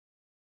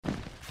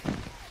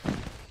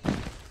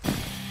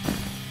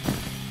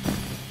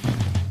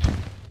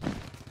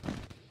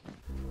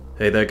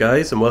Hey there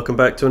guys, and welcome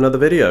back to another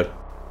video.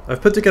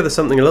 I've put together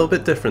something a little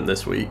bit different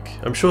this week.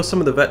 I'm sure some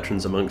of the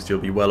veterans amongst you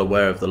will be well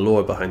aware of the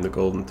lore behind the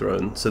Golden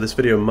Throne, so this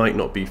video might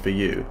not be for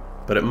you,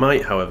 but it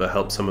might however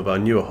help some of our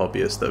newer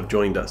hobbyists that have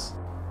joined us.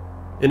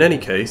 In any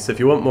case, if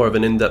you want more of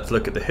an in-depth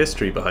look at the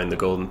history behind the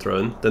Golden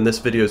Throne, then this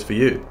video is for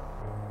you.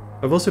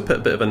 I've also put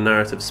a bit of a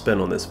narrative spin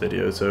on this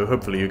video, so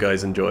hopefully you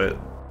guys enjoy it.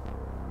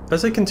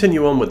 As I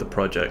continue on with the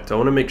project, I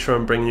want to make sure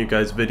I'm bringing you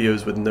guys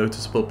videos with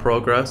noticeable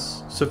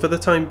progress, so for the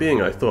time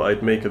being I thought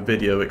I'd make a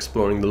video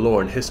exploring the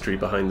lore and history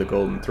behind the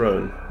Golden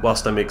Throne,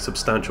 whilst I make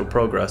substantial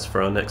progress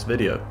for our next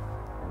video.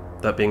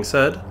 That being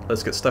said,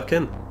 let's get stuck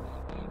in.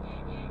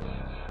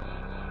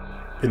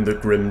 In the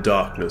grim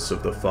darkness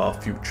of the far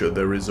future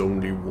there is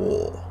only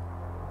war.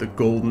 The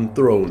Golden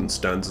Throne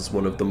stands as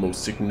one of the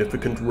most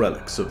significant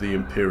relics of the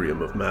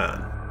Imperium of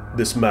Man.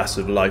 This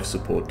massive life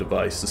support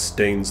device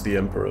sustains the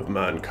Emperor of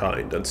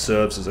mankind and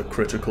serves as a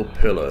critical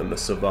pillar in the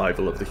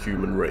survival of the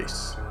human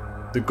race.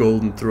 The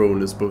Golden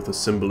Throne is both a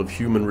symbol of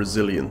human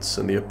resilience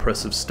and the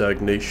oppressive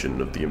stagnation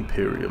of the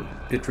Imperium.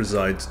 It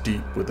resides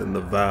deep within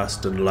the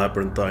vast and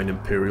labyrinthine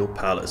Imperial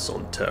Palace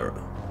on Terra,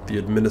 the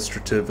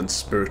administrative and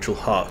spiritual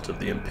heart of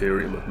the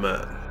Imperium of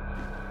Man.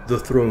 The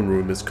throne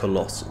room is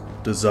colossal,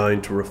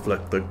 designed to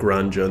reflect the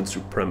grandeur and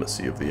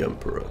supremacy of the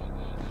Emperor.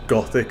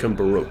 Gothic and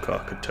Baroque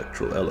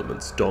architectural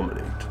elements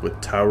dominate,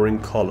 with towering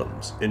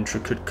columns,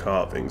 intricate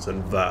carvings,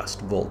 and vast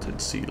vaulted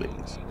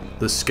ceilings.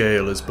 The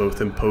scale is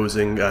both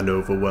imposing and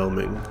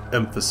overwhelming,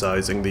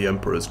 emphasizing the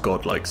Emperor's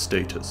godlike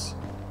status.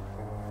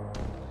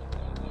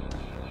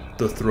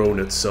 The throne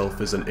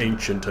itself is an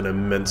ancient and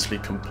immensely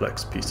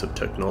complex piece of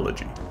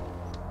technology.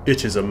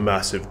 It is a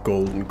massive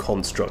golden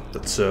construct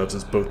that serves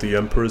as both the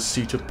Emperor's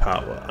seat of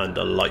power and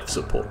a life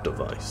support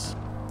device.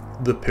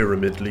 The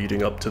pyramid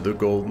leading up to the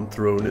Golden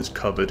Throne is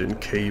covered in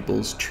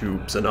cables,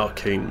 tubes, and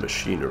arcane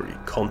machinery,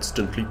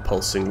 constantly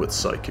pulsing with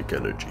psychic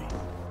energy.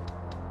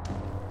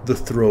 The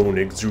throne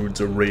exudes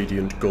a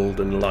radiant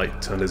golden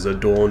light and is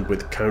adorned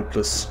with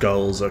countless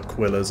skulls,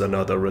 aquillas, and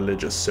other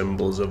religious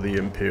symbols of the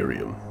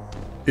Imperium.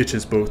 It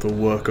is both a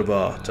work of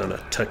art and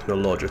a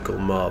technological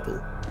marvel.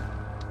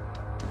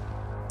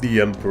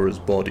 The Emperor's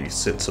body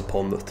sits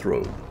upon the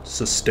throne,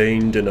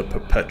 sustained in a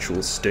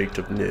perpetual state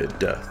of near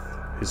death.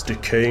 His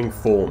decaying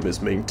form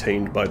is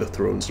maintained by the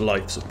throne's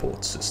life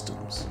support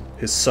systems,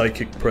 his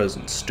psychic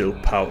presence still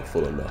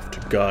powerful enough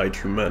to guide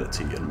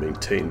humanity and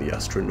maintain the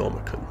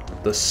Astronomicon,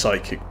 the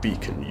psychic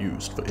beacon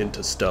used for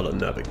interstellar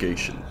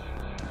navigation.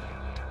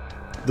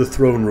 The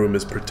throne room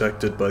is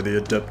protected by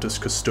the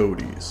Adeptus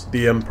Custodes,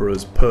 the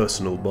Emperor's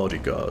personal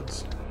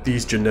bodyguards.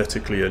 These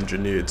genetically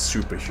engineered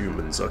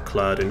superhumans are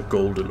clad in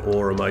golden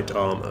auramite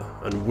armor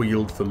and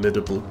wield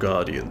formidable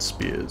guardian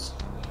spears.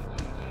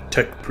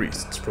 Tech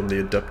priests from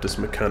the Adeptus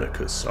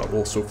Mechanicus are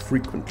also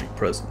frequently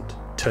present,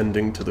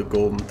 tending to the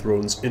Golden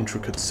Throne's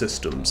intricate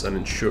systems and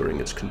ensuring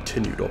its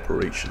continued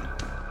operation.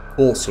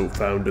 Also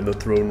found in the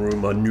throne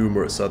room are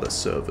numerous other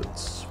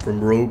servants,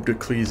 from robed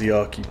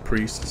ecclesiarchy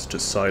priests to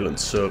silent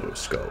servo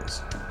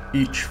skulls.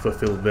 Each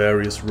fulfill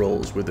various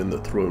roles within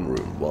the throne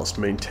room whilst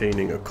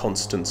maintaining a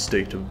constant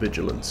state of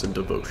vigilance and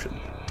devotion.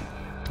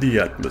 The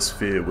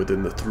atmosphere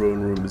within the throne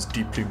room is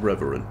deeply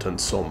reverent and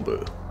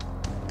somber.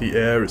 The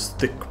air is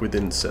thick with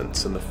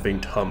incense and the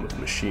faint hum of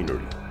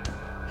machinery.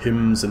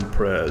 Hymns and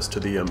prayers to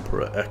the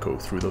Emperor echo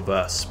through the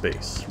vast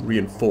space,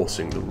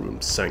 reinforcing the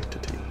room's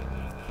sanctity.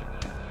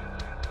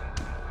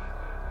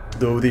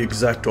 Though the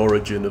exact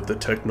origin of the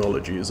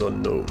technology is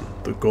unknown,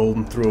 the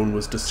Golden Throne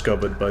was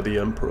discovered by the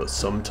Emperor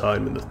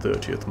sometime in the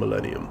 30th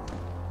millennium.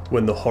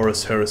 When the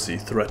Horus heresy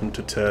threatened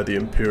to tear the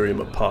Imperium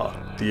apart,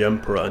 the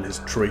Emperor and his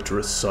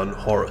traitorous son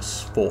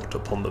Horus fought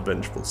upon the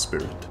vengeful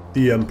spirit.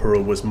 The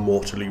Emperor was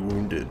mortally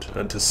wounded,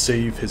 and to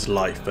save his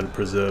life and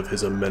preserve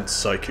his immense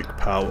psychic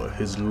power,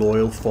 his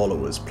loyal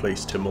followers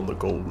placed him on the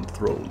Golden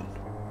Throne.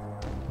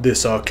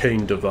 This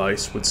arcane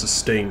device would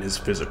sustain his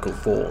physical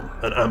form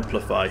and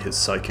amplify his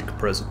psychic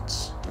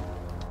presence.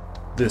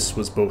 This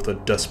was both a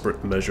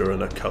desperate measure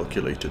and a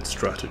calculated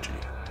strategy.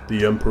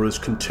 The Emperor's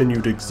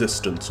continued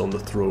existence on the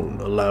throne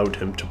allowed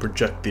him to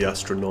project the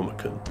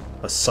Astronomicon,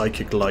 a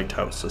psychic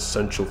lighthouse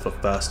essential for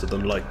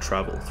faster-than-light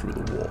travel through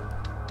the warp.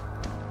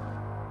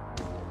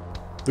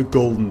 The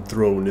Golden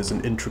Throne is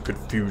an intricate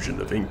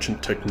fusion of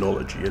ancient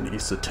technology and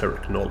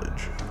esoteric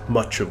knowledge,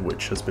 much of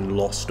which has been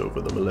lost over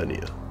the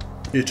millennia.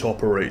 It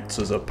operates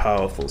as a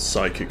powerful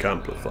psychic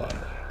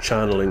amplifier,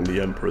 channeling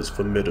the Emperor's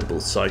formidable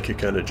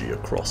psychic energy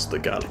across the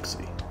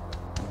galaxy.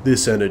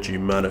 This energy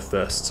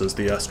manifests as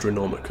the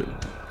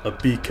Astronomicon, a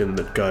beacon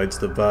that guides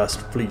the vast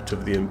fleet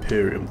of the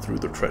Imperium through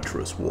the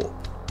treacherous warp,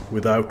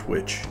 without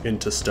which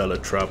interstellar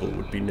travel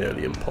would be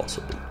nearly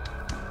impossible.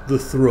 The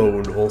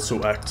throne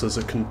also acts as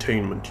a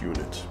containment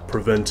unit,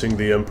 preventing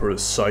the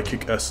Emperor's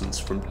psychic essence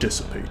from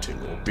dissipating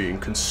or being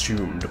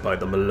consumed by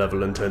the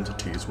malevolent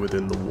entities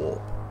within the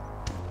warp.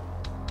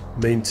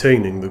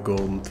 Maintaining the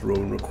Golden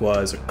Throne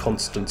requires a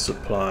constant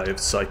supply of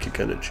psychic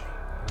energy,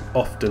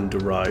 often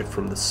derived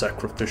from the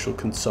sacrificial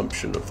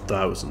consumption of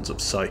thousands of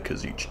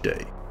psykers each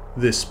day.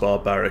 This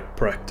barbaric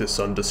practice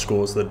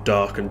underscores the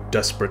dark and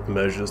desperate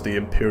measures the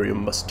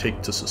Imperium must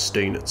take to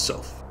sustain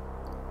itself.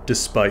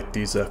 Despite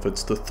these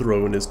efforts, the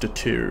throne is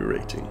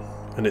deteriorating,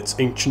 and its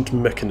ancient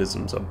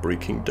mechanisms are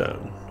breaking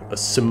down, a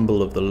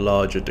symbol of the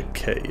larger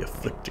decay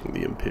afflicting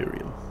the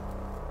Imperium.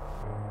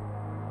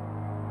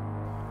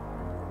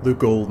 The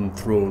Golden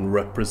Throne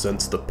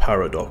represents the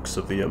paradox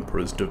of the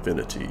Emperor's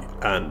divinity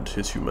and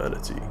his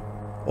humanity.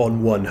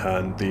 On one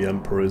hand, the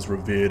Emperor is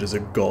revered as a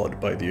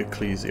god by the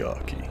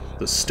ecclesiarchy,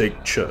 the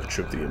state church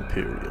of the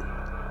Imperium.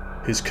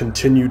 His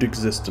continued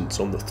existence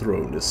on the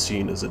throne is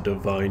seen as a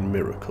divine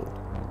miracle,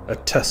 a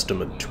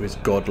testament to his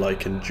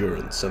godlike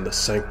endurance and the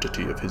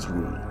sanctity of his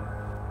rule.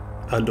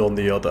 And on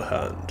the other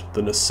hand,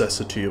 the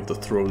necessity of the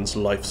throne's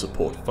life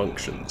support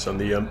functions and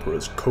the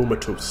Emperor's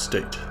comatose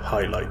state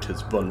highlight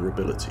his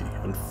vulnerability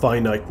and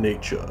finite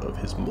nature of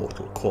his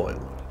mortal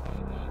coil.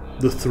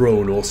 The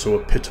throne also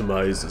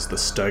epitomizes the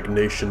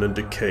stagnation and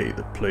decay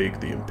that plague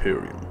the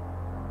Imperium.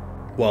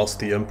 Whilst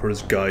the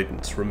Emperor's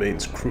guidance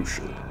remains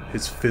crucial,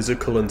 his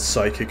physical and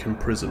psychic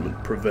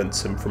imprisonment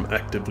prevents him from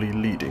actively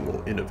leading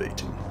or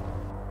innovating.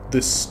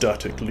 This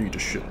static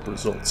leadership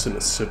results in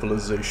a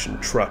civilization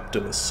trapped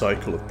in a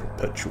cycle of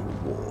perpetual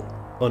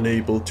war,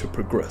 unable to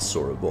progress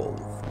or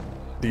evolve.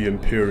 The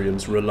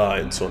Imperium's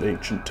reliance on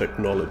ancient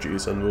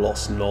technologies and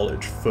lost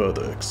knowledge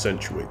further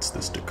accentuates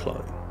this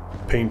decline,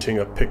 painting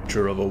a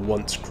picture of a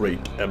once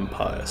great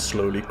empire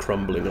slowly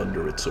crumbling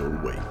under its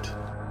own weight.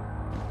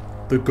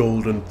 The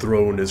Golden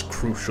Throne is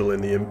crucial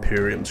in the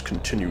Imperium's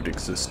continued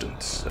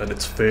existence, and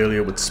its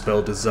failure would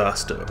spell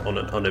disaster on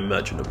an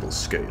unimaginable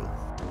scale.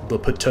 The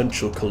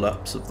potential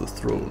collapse of the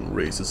throne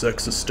raises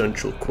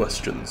existential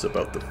questions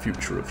about the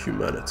future of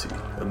humanity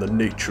and the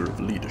nature of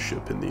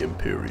leadership in the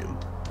Imperium.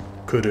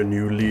 Could a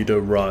new leader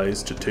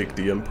rise to take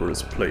the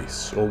Emperor's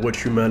place, or would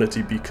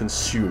humanity be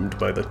consumed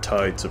by the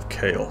tides of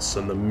chaos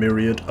and the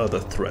myriad other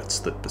threats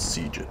that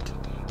besiege it?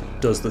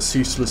 Does the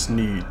ceaseless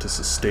need to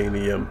sustain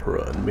the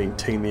Emperor and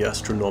maintain the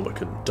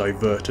Astronomicon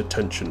divert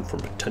attention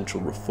from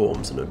potential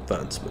reforms and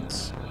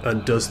advancements?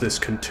 And does this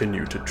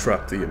continue to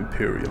trap the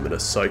Imperium in a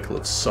cycle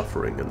of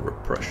suffering and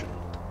repression?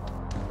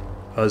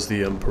 As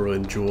the Emperor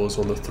endures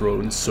on the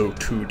throne, so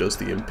too does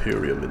the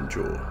Imperium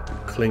endure,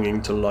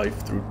 clinging to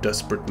life through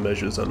desperate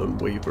measures and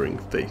unwavering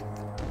faith.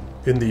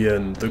 In the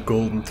end, the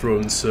Golden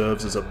Throne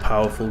serves as a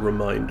powerful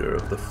reminder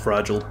of the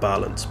fragile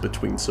balance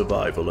between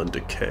survival and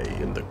decay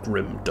in the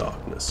grim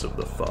darkness of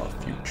the far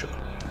future.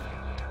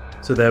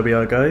 So there we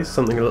are guys,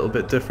 something a little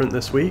bit different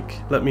this week.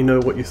 Let me know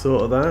what you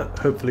thought of that.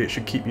 Hopefully it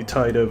should keep you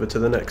tied over to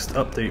the next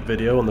update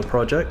video on the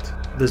project.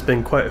 There's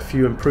been quite a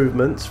few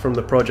improvements from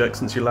the project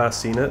since you last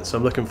seen it, so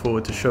I'm looking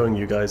forward to showing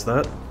you guys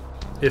that.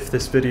 If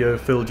this video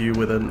filled you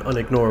with an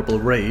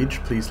unignorable rage,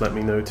 please let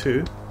me know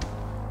too.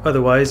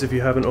 Otherwise, if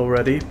you haven't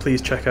already,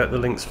 please check out the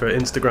links for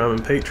Instagram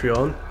and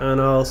Patreon, and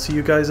I'll see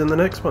you guys in the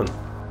next one.